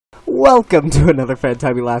Welcome to another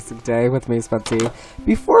fantabulous day with me, Spenty.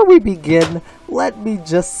 Before we begin, let me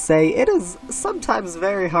just say it is sometimes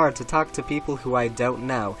very hard to talk to people who I don't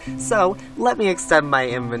know. So, let me extend my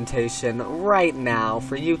invitation right now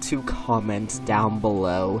for you to comment down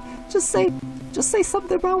below. Just say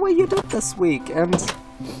something about what you did this week, and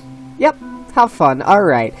yep, have fun.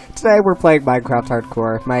 Alright, today we're playing Minecraft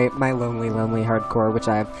Hardcore, my lonely hardcore, which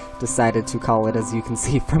I've decided to call it, as you can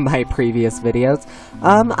see from my previous videos.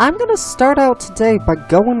 I'm gonna start out today by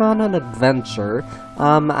going on an adventure.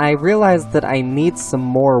 I realized that I need some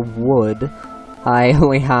more wood. I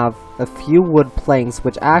only have a few wood planks,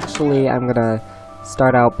 which actually I'm gonna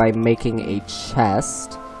start out by making a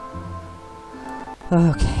chest.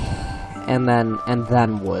 Okay, and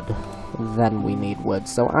then wood. Then we need wood.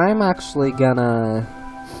 So I'm actually gonna...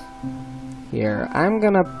 I'm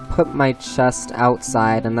gonna put my chest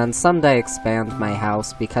outside and then someday expand my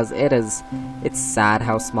house because it's sad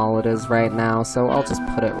how small it is right now, so I'll just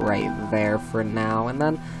put it right there for now. And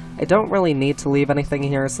then I don't really need to leave anything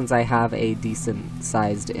here since I have a decent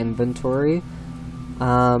sized inventory.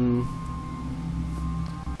 So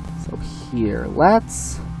here,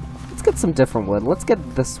 let's get some different wood. Let's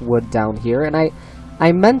get this wood down here, and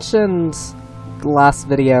I mentioned last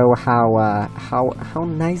video how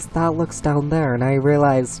nice that looks down there, and I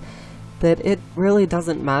realized that it really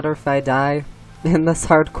doesn't matter if I die in this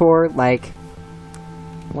hardcore. Like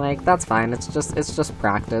that's fine. It's just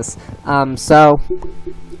practice. So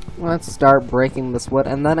let's start breaking this wood,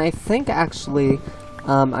 and then I think actually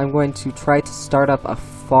I'm going to try to start up a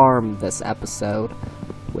farm this episode,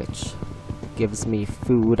 which gives me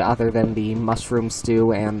food other than the mushroom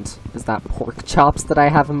stew and is that pork chops that I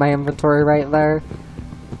have in my inventory right there.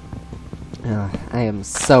 I am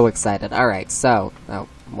so excited. Alright, so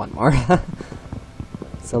one more.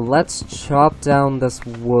 So let's chop down this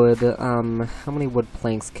wood. How many wood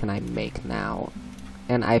planks can I make now?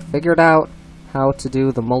 And I figured out how to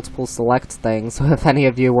do the multiple select thing, so if any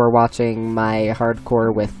of you were watching my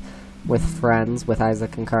hardcore with friends, with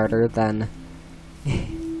Isaac and Carter, then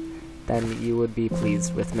you would be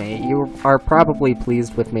pleased with me. You are probably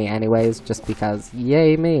pleased with me anyways, just because,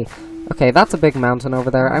 yay me. Okay, that's a big mountain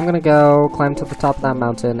over there. I'm gonna go climb to the top of that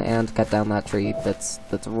mountain and cut down that tree that's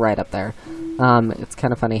right up there. It's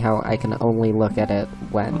kind of funny how I can only look at it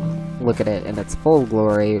in its full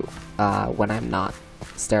glory when I'm not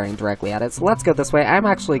staring directly at it. So let's go this way. I'm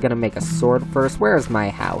actually gonna make a sword first. Where is my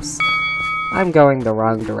house? I'm going the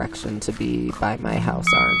wrong direction to be by my house,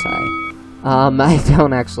 aren't I? I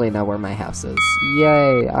don't actually know where my house is.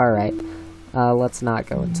 Yay! Alright. Let's not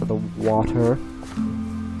go into the water.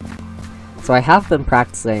 So I have been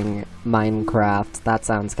practicing Minecraft. That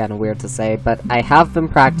sounds kind of weird to say, but I have been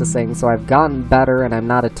practicing, so I've gotten better, and I'm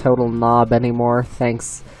not a total knob anymore.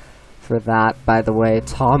 Thanks for that, by the way,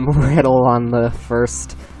 Tom Riddle on the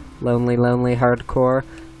first Lonely Hardcore.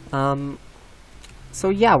 So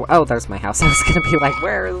yeah, oh, there's my house. I was gonna be like,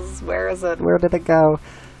 where is it? Where did it go?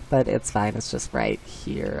 But it's fine, it's just right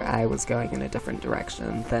here. I was going in a different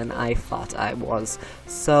direction than I thought I was.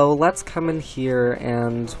 So let's come in here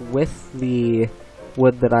and with the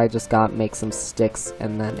wood that I just got, make some sticks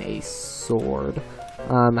and then a sword.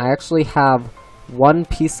 I actually have one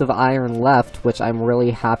piece of iron left, which I'm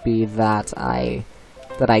really happy that I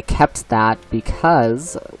kept that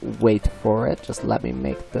because, wait for it, just let me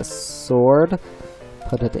make this sword,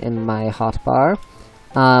 put it in my hotbar.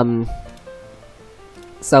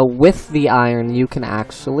 So with the iron, you can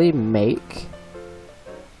actually make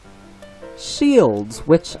shields,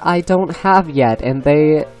 which I don't have yet, and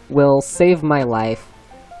they will save my life,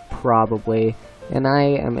 probably. And I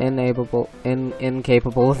am incapable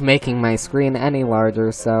of making my screen any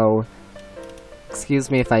larger, so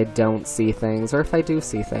excuse me if I don't see things, or if I do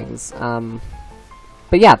see things.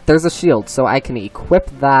 But yeah, there's a shield, so I can equip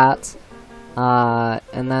that.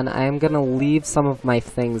 And then I'm gonna leave some of my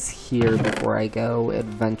things here before I go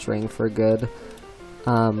adventuring for good.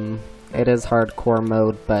 It is hardcore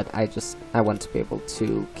mode, but I want to be able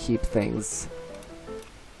to keep things,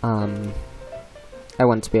 I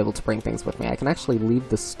want to be able to bring things with me. I can actually leave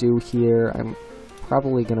the stew here. I'm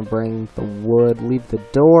probably gonna bring the wood, leave the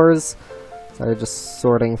doors. Sorry, just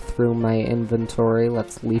sorting through my inventory.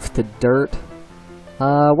 Let's leave the dirt.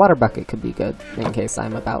 Water bucket could be good, in case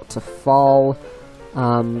I'm about to fall.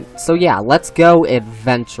 So yeah, let's go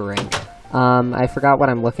adventuring. I forgot what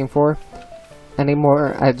I'm looking for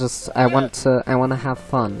anymore. I want to have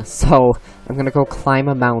fun. So, I'm gonna go climb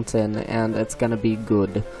a mountain, and it's gonna be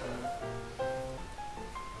good.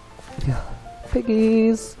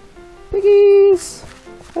 Piggies! Piggies!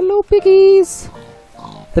 Hello, piggies!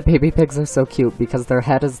 The baby pigs are so cute because their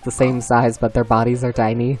head is the same size, but their bodies are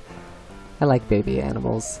tiny. I like baby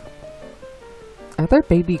animals. Are there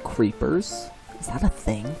baby creepers? Is that a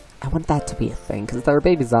thing? I want that to be a thing, because if there are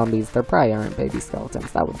baby zombies, there probably aren't baby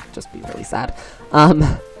skeletons. That would just be really sad.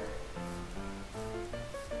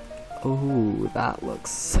 Oh, that looks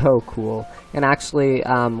so cool. And actually,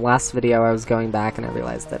 last video I was going back and I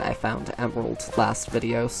realized that I found emerald last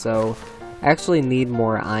video, so I actually need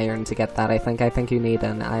more iron to get that. I think you need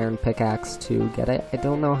an iron pickaxe to get it. I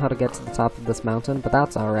don't know how to get to the top of this mountain, but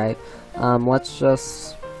that's alright. Let's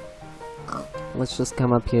just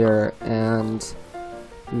come up here and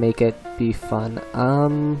make it be fun.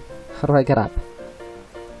 How do I get up?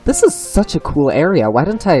 This is such a cool area. Why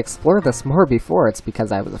didn't I explore this more before? It's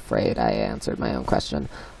because I was afraid. I answered my own question.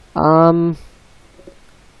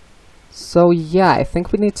 So yeah, I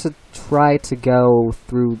think we need to try to go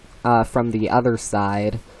through from the other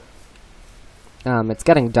side. It's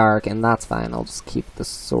getting dark, and that's fine. I'll just keep the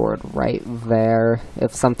sword right there.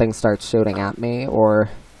 If something starts shooting at me or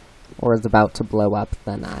is about to blow up,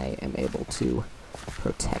 then I am able to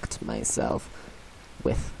protect myself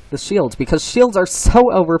with the shield, because shields are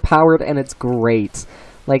so overpowered and it's great.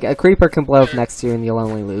 Like, a creeper can blow up next to you and you'll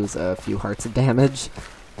only lose a few hearts of damage.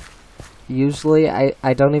 Usually,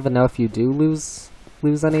 I don't even know if you do lose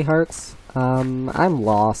any hearts. I'm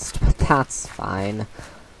lost, but that's fine.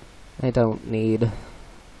 I don't need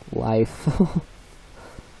life.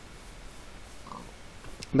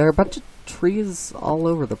 There are a bunch of trees all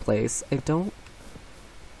over the place.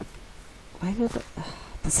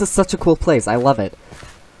 This is such a cool place. I love it.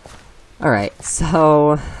 Alright,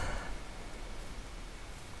 so...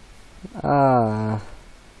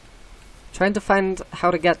 trying to find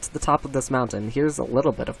how to get to the top of this mountain. Here's a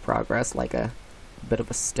little bit of progress, like a bit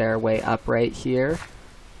of a stairway up right here.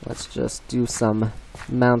 Let's just do some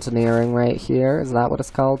mountaineering right here. Is that what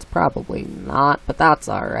it's called? Probably not, but that's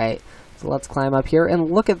alright. So let's climb up here,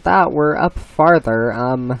 and look at that, we're up farther.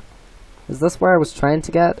 Is this where I was trying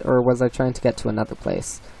to get, or was I trying to get to another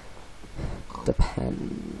place?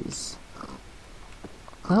 Depends.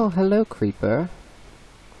 Oh, hello, creeper.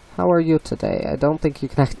 How are you today? I don't think you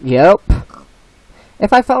can Yep!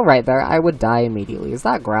 If I fell right there, I would die immediately. Is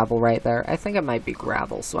that gravel right there? I think it might be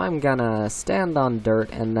gravel, so I'm gonna stand on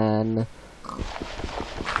dirt and then...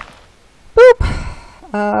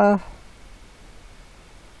 Boop!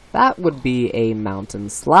 That would be a mountain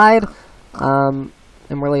slide. I'm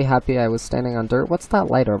really happy I was standing on dirt. What's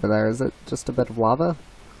that light over there? Is it just a bit of lava?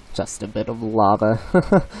 Just a bit of lava.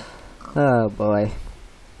 Oh boy.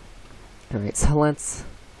 Alright, so let's...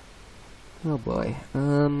 Oh boy.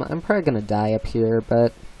 I'm probably gonna die up here,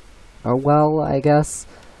 but... Oh well, I guess.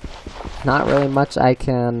 Not really much I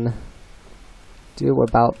can do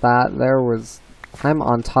about that. I'm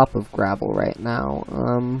on top of gravel right now.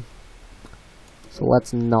 So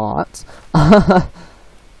let's not.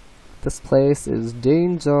 This place is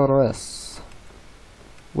dangerous.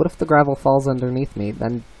 What if the gravel falls underneath me?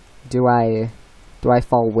 Then do I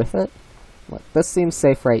fall with it? Look, this seems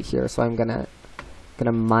safe right here, so I'm gonna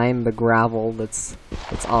mine the gravel that's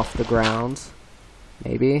off the ground.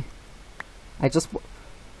 Maybe.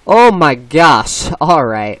 Oh my gosh!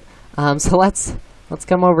 Alright. So let's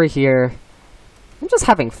come over here. I'm just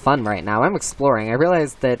having fun right now. I'm exploring. I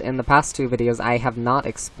realized that in the past 2 videos I have not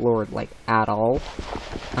explored, like, at all.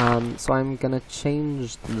 So I'm gonna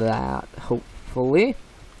change that, hopefully.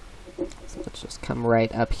 So let's just come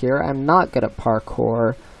right up here. I'm not good at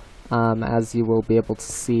parkour, as you will be able to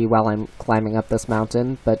see while I'm climbing up this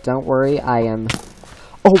mountain. But don't worry, I am...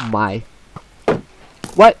 Oh my!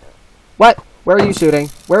 What? What? Where are you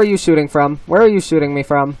shooting? Where are you shooting from? Where are you shooting me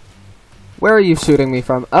from? Where are you shooting me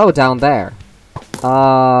from? Oh, down there.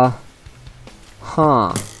 Huh.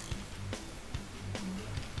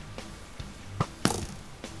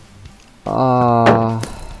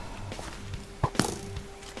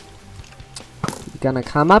 You gonna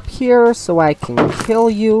come up here so I can kill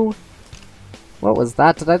you? What was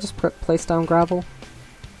that? Did I just place down gravel?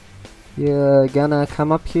 You gonna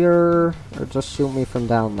come up here or just shoot me from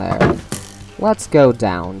down there? Let's go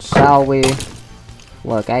down, shall we?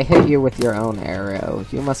 Look, I hit you with your own arrow.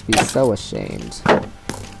 You must be so ashamed.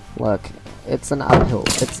 Look, it's an uphill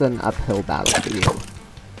battle for you.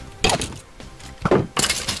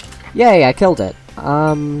 Yay, I killed it.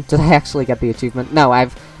 Did I actually get the achievement? No,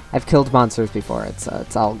 I've killed monsters before.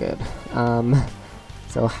 It's all good.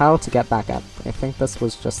 So how to get back up? I think this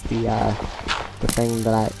was just the thing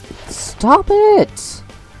that I... Stop it!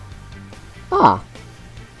 Ah.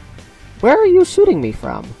 Where are you shooting me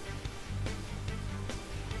from?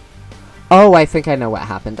 Oh, I think I know what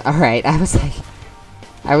happened. Alright, I was like...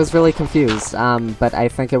 I was really confused, but I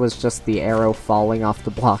think it was just the arrow falling off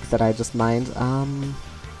the block that I just mined.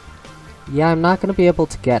 Yeah, I'm not gonna be able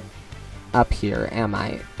to get up here, am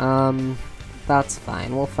I? That's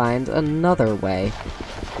fine. We'll find another way.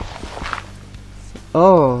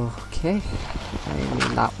 Oh, okay. I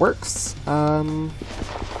mean, that works.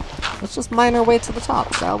 Let's just mine our way to the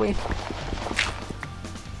top, shall we?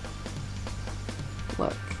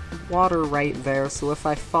 Look, water right there, so if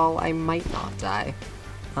I fall, I might not die.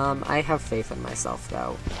 I have faith in myself,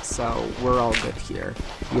 though, so we're all good here.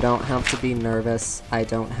 You don't have to be nervous, I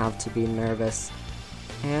don't have to be nervous,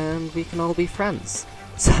 and we can all be friends.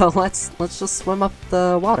 So let's just swim up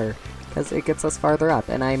the water, because it gets us farther up,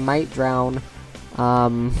 and I might drown,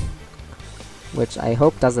 which I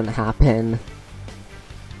hope doesn't happen,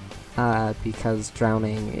 because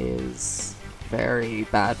drowning is very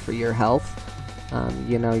bad for your health.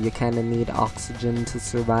 You know, you kind of need oxygen to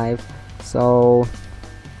survive, so...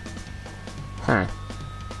 Huh.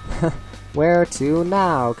 Where to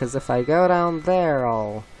now? Because if I go down there,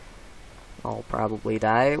 I'll probably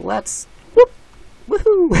die. Let's... Whoop!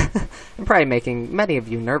 Woohoo! I'm probably making many of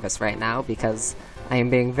you nervous right now, because I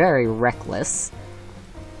am being very reckless.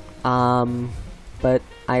 But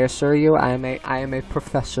I assure you, I am a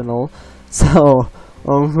professional, so...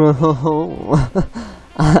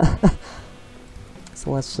 So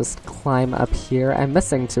let's just climb up here. I'm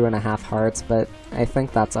missing 2.5 hearts, but I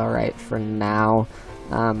think that's alright for now.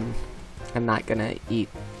 I'm not gonna eat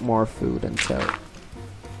more food until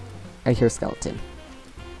I hear skeleton.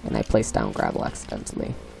 And I place down gravel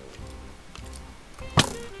accidentally.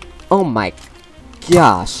 Oh my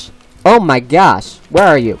gosh! Oh my gosh! Where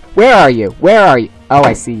are you? Where are you? Where are you? Oh,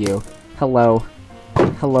 I see you. Hello.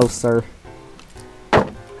 Hello, sir.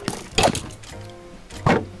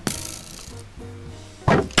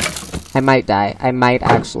 I might die. I might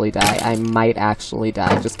actually die. I might actually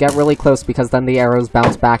die. Just get really close because then the arrows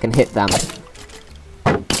bounce back and hit them.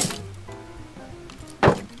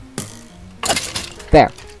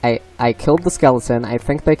 There. I killed the skeleton. I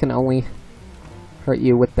think they can only hurt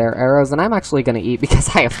you with their arrows, and I'm actually gonna eat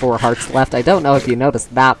because I have 4 hearts left. I don't know if you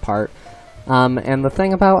noticed that part. And the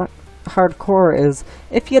thing about hardcore is,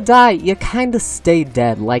 if you die, you kinda stay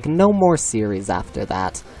dead. Like, no more series after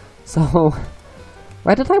that. So...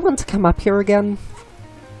 Why did I want to come up here again?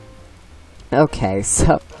 Okay,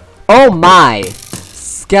 so... Oh my!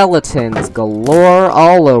 Skeletons galore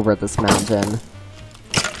all over this mountain.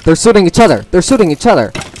 They're shooting each other! They're shooting each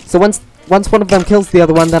other! So once one of them kills the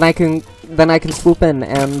other one, then I can swoop in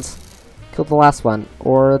and kill the last one.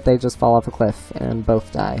 Or they just fall off a cliff and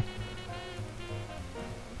both die.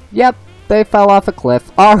 Yep, they fell off a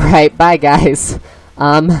cliff. Alright, bye guys.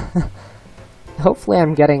 Hopefully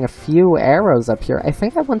I'm getting a few arrows up here. I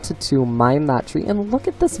think I wanted to mine that tree. And look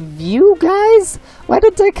at this view, guys! Why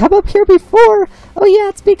didn't I come up here before? Oh yeah,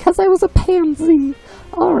 it's because I was a pansy.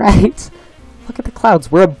 Alright. Look at the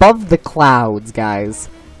clouds. We're above the clouds, guys.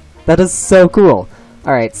 That is so cool.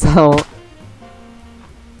 Alright, so...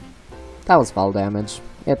 That was fall damage.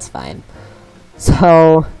 It's fine.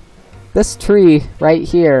 So... This tree right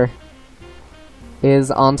here is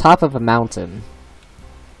on top of a mountain.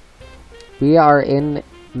 We are in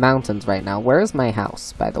mountains right now. Where is my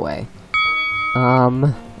house, by the way? I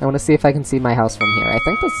want to see if I can see my house from here. I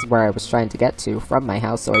think this is where I was trying to get to from my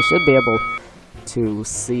house, so I should be able to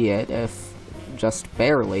see it, if just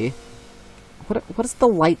barely. What is the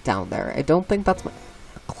light down there? I don't think that's my...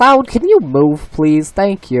 Cloud, can you move, please?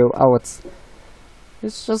 Thank you. Oh, it's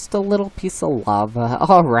just a little piece of lava.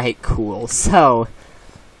 Alright, cool. So...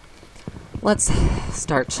 Let's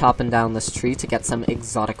start chopping down this tree to get some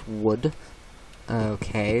exotic wood.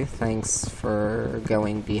 Okay, thanks for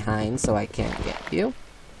going behind so I can't get you.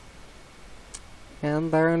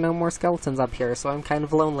 And there are no more skeletons up here, so I'm kind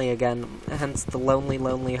of lonely again, hence the lonely,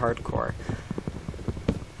 lonely hardcore.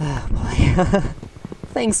 Oh boy.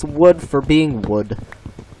 Thanks, wood, for being wood.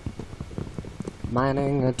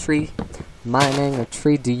 Mining a tree. Mining a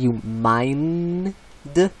tree. Do you mind?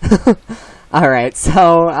 Alright,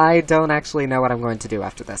 so I don't actually know what I'm going to do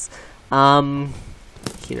after this.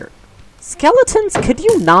 Here. Skeletons, could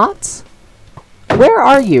you not? Where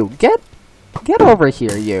are you? Get over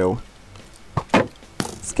here, you.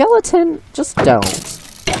 Skeleton, just don't.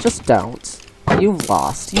 Just don't. You've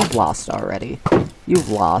lost. You've lost already. You've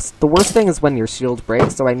lost. The worst thing is when your shield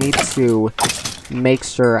breaks, so I need to make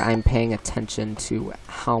sure I'm paying attention to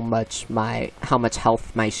how much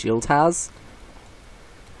health my shield has.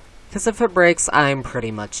 Because if it breaks, I'm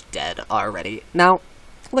pretty much dead already. Now,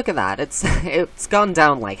 look at that. It's gone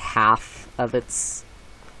down like half of its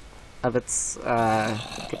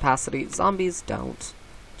capacity. Zombies don't.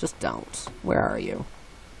 Just don't. Where are you?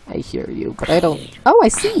 I hear you, but I don't... Oh, I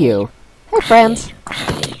see you! Hey, friend!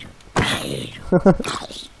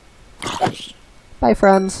 Bye,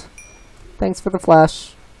 friend. Thanks for the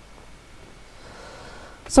flash.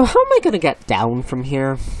 So how am I gonna get down from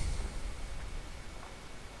here?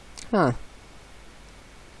 Huh.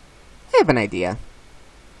 I have an idea.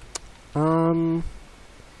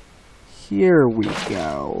 Here we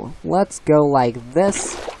go. Let's go like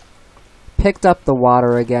this. Picked up the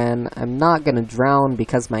water again. I'm not gonna drown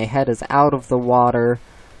because my head is out of the water.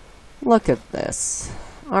 Look at this.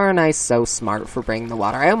 Aren't I so smart for bringing the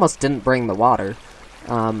water? I almost didn't bring the water.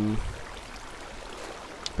 But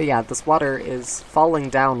yeah, this water is falling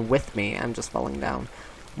down with me. I'm just falling down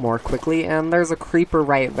more quickly. And there's a creeper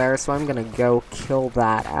right there, so I'm gonna go kill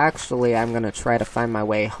that. Actually, I'm gonna try to find my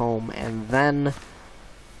way home and then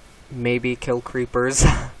maybe kill creepers.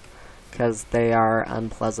 Because they are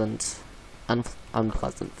unpleasant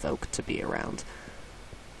folk to be around.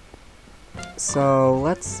 So,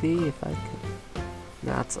 let's see if I can...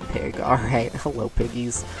 That's a pig. Alright, hello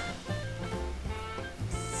piggies.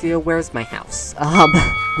 So, where's my house?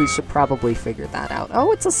 We should probably figure that out.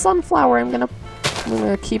 Oh, it's a sunflower! I'm gonna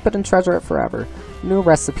keep it and treasure it forever. New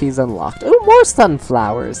recipes unlocked. Oh, more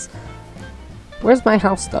sunflowers! Where's my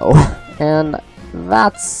house, though? And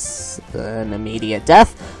that's an immediate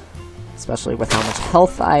death. Especially with how much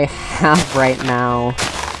health I have right now.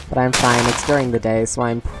 But I'm fine, it's during the day, so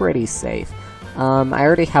I'm pretty safe. I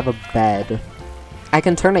already have a bed. I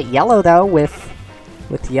can turn it yellow, though, with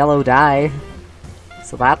yellow dye.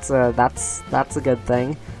 So that's a good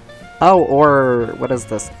thing. Oh, or, what is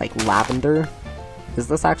this, like lavender? Is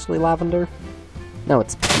this actually lavender? No,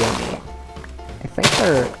 it's peony. I think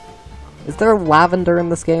is there lavender in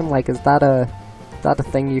this game? Like, is that a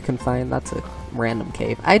thing you can find? That's a random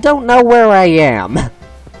cave. I don't know where I am!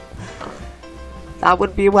 That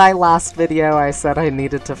would be my last video. I said I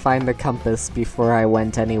needed to find a compass before I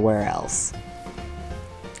went anywhere else.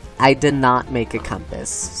 I did not make a compass,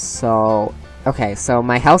 so... Okay, so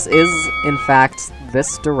my house is, in fact,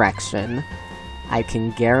 this direction. I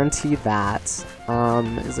can guarantee that.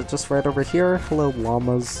 Is it just right over here? Hello,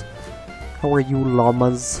 llamas. How are you,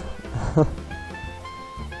 llamas?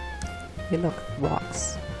 Hey, look,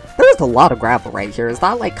 rocks. There's a lot of gravel right here. Is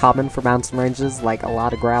that, like, common for mountain ranges? Like, a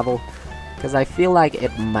lot of gravel? Because I feel like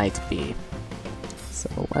it might be.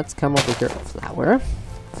 So, let's come over here. Flower.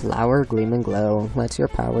 Flower, gleam and glow. Let your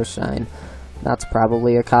power shine. That's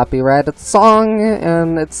probably a copyrighted song,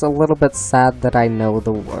 and it's a little bit sad that I know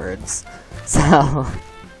the words. So...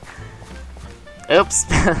 Oops!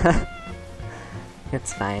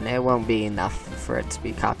 It's fine. It won't be enough for it to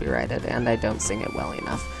be copyrighted, and I don't sing it well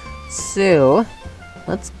enough. So...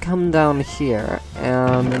 Let's come down here,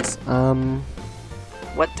 and,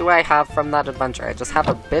 what do I have from that adventure? I just have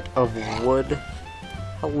a bit of wood.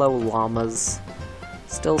 Hello, llamas.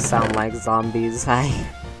 Still sound like zombies. I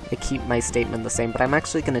keep my statement the same, but I'm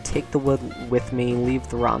actually gonna take the wood with me, leave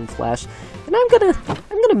the rotten flesh, and I'm gonna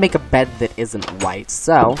make a bed that isn't white.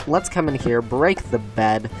 So, let's come in here, break the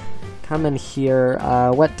bed, come in here,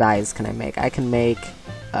 what dyes can I make? I can make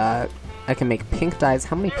pink dyes.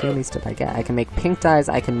 How many peonies did I get? I can make pink dyes,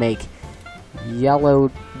 I can make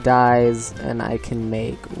yellow dyes, and I can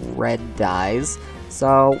make red dyes.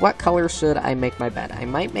 So, what color should I make my bed? I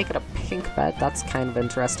might make it a pink bed, that's kind of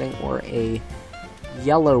interesting, or a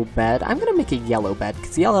yellow bed. I'm gonna make a yellow bed,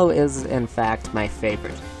 because yellow is, in fact, my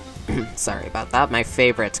favorite. Sorry about that, my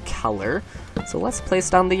favorite color. So let's place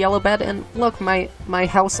down the yellow bed, and look, my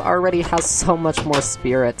house already has so much more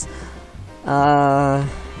spirit.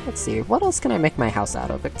 Let's see, what else can I make my house out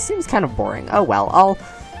of? It seems kind of boring. Oh well,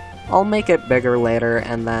 I'll make it bigger later,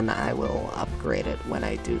 and then I will upgrade it when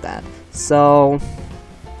I do that. So,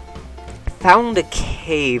 I found a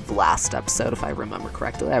cave last episode, if I remember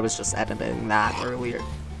correctly. I was just editing that earlier.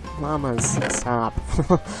 Llamas, stop.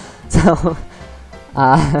 So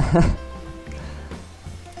I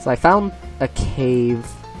found a cave,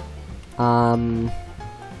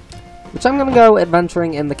 which I'm gonna go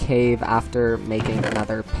adventuring in the cave after making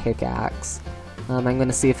another pickaxe. I'm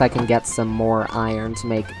gonna see if I can get some more iron to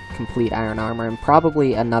make complete iron armor, and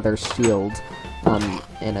probably another shield,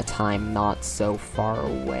 in a time not so far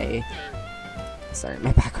away. Sorry,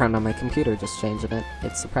 my background on my computer just changed and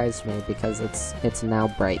it surprised me because it's now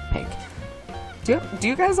bright pink. Do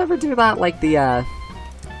you guys ever do that, like do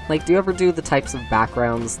you ever do the types of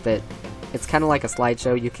backgrounds that, it's kind of like a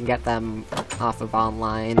slideshow, you can get them off of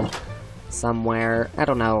online somewhere. I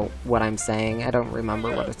don't know what I'm saying, I don't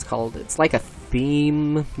remember what it's called. It's like a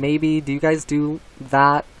theme, maybe? Do you guys do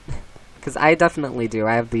that? Because I definitely do.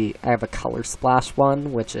 I have a color splash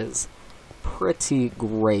one, which is pretty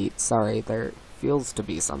great. Sorry, they're feels to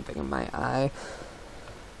be something in my eye.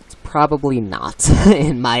 It's probably not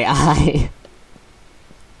in my eye.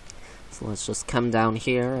 So let's just come down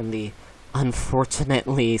here in the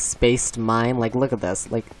unfortunately spaced mine. Like, look at this.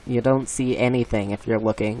 Like, you don't see anything if you're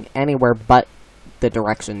looking anywhere but the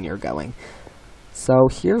direction you're going. So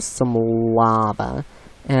here's some lava.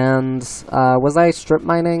 And, was I strip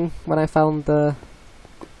mining when I found the...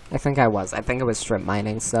 I think I was. I think it was strip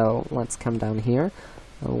mining. So let's come down here.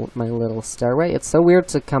 My little stairway. It's so weird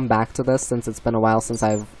to come back to this since it's been a while since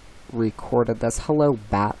I've recorded this. Hello,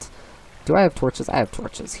 bat. Do I have torches? I have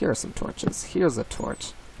torches. Here are some torches. Here's a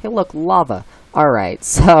torch. Hey, look, lava. Alright,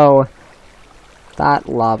 so... that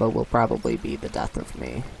lava will probably be the death of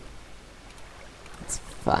me. It's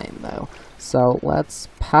fine, though. So, let's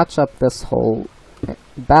patch up this hole.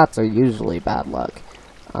 Bats are usually bad luck.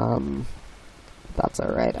 That's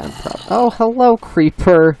alright. Oh, hello,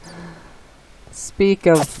 creeper! Speak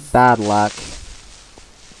of bad luck.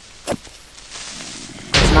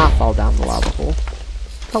 Let's not fall down the lava hole.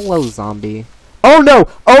 Hello, zombie. Oh no!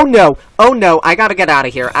 Oh no! Oh no! I gotta get out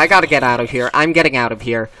of here. I gotta get out of here. I'm getting out of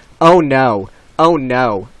here. Oh no! Oh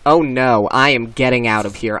no! Oh no! I am getting out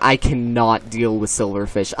of here. I cannot deal with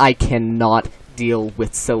silverfish. I cannot deal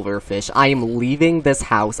with silverfish. I am leaving this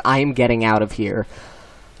house. I am getting out of here.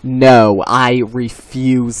 No, I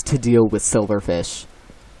refuse to deal with silverfish.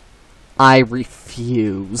 I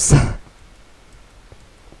refuse.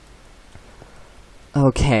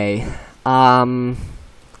 Okay.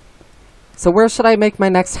 So where should I make my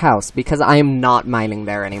next house? Because I am not mining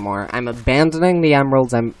there anymore. I'm abandoning the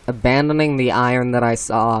emeralds. I'm abandoning the iron that I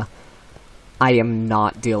saw. I am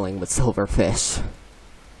not dealing with silverfish.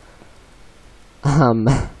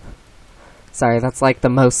 Sorry, that's like the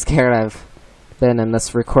most scared I've been in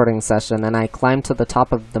this recording session, and I climbed to the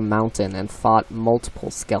top of the mountain and fought multiple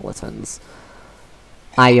skeletons.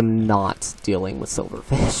 I am not dealing with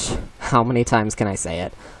silverfish. How many times can I say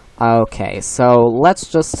it? Okay, so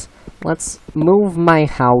let's move my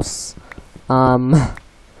house.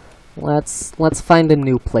 Let's find a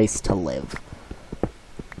new place to live.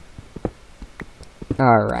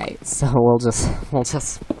 Alright, so we'll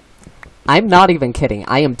just I'm not even kidding.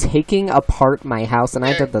 I am taking apart my house, and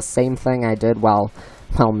I did the same thing I did while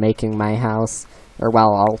making my house, or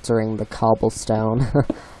while altering the cobblestone.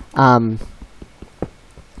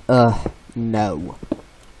 No.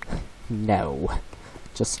 No.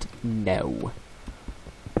 Just no.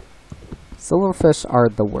 Silverfish are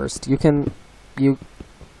the worst. You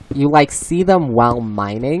like see them while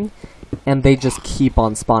mining, and they just keep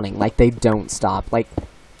on spawning. Like, they don't stop. Like,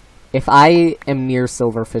 if I am near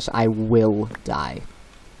silverfish, I will die.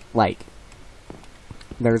 Like,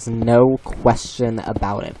 there's no question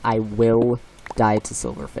about it. I will die to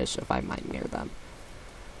silverfish if I mine near them.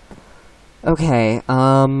 Okay,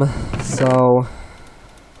 so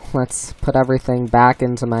let's put everything back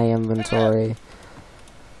into my inventory.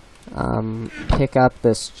 Pick up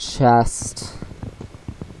this chest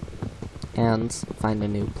and find a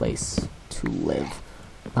new place to live.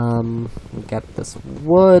 Get this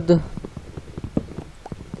wood.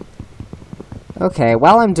 Okay,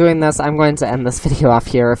 while I'm doing this, I'm going to end this video off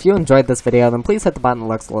here. If you enjoyed this video, then please hit the button that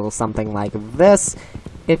looks a little something like this.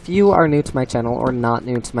 If you are new to my channel, or not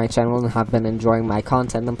new to my channel, and have been enjoying my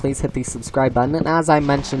content, then please hit the subscribe button. And as I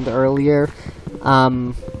mentioned earlier,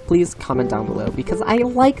 please comment down below, because I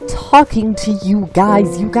like talking to you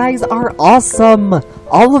guys. You guys are awesome!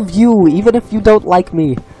 All of you, even if you don't like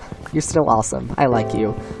me. You're still awesome. I like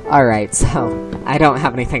you. Alright, so I don't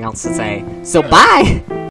have anything else to say. So bye!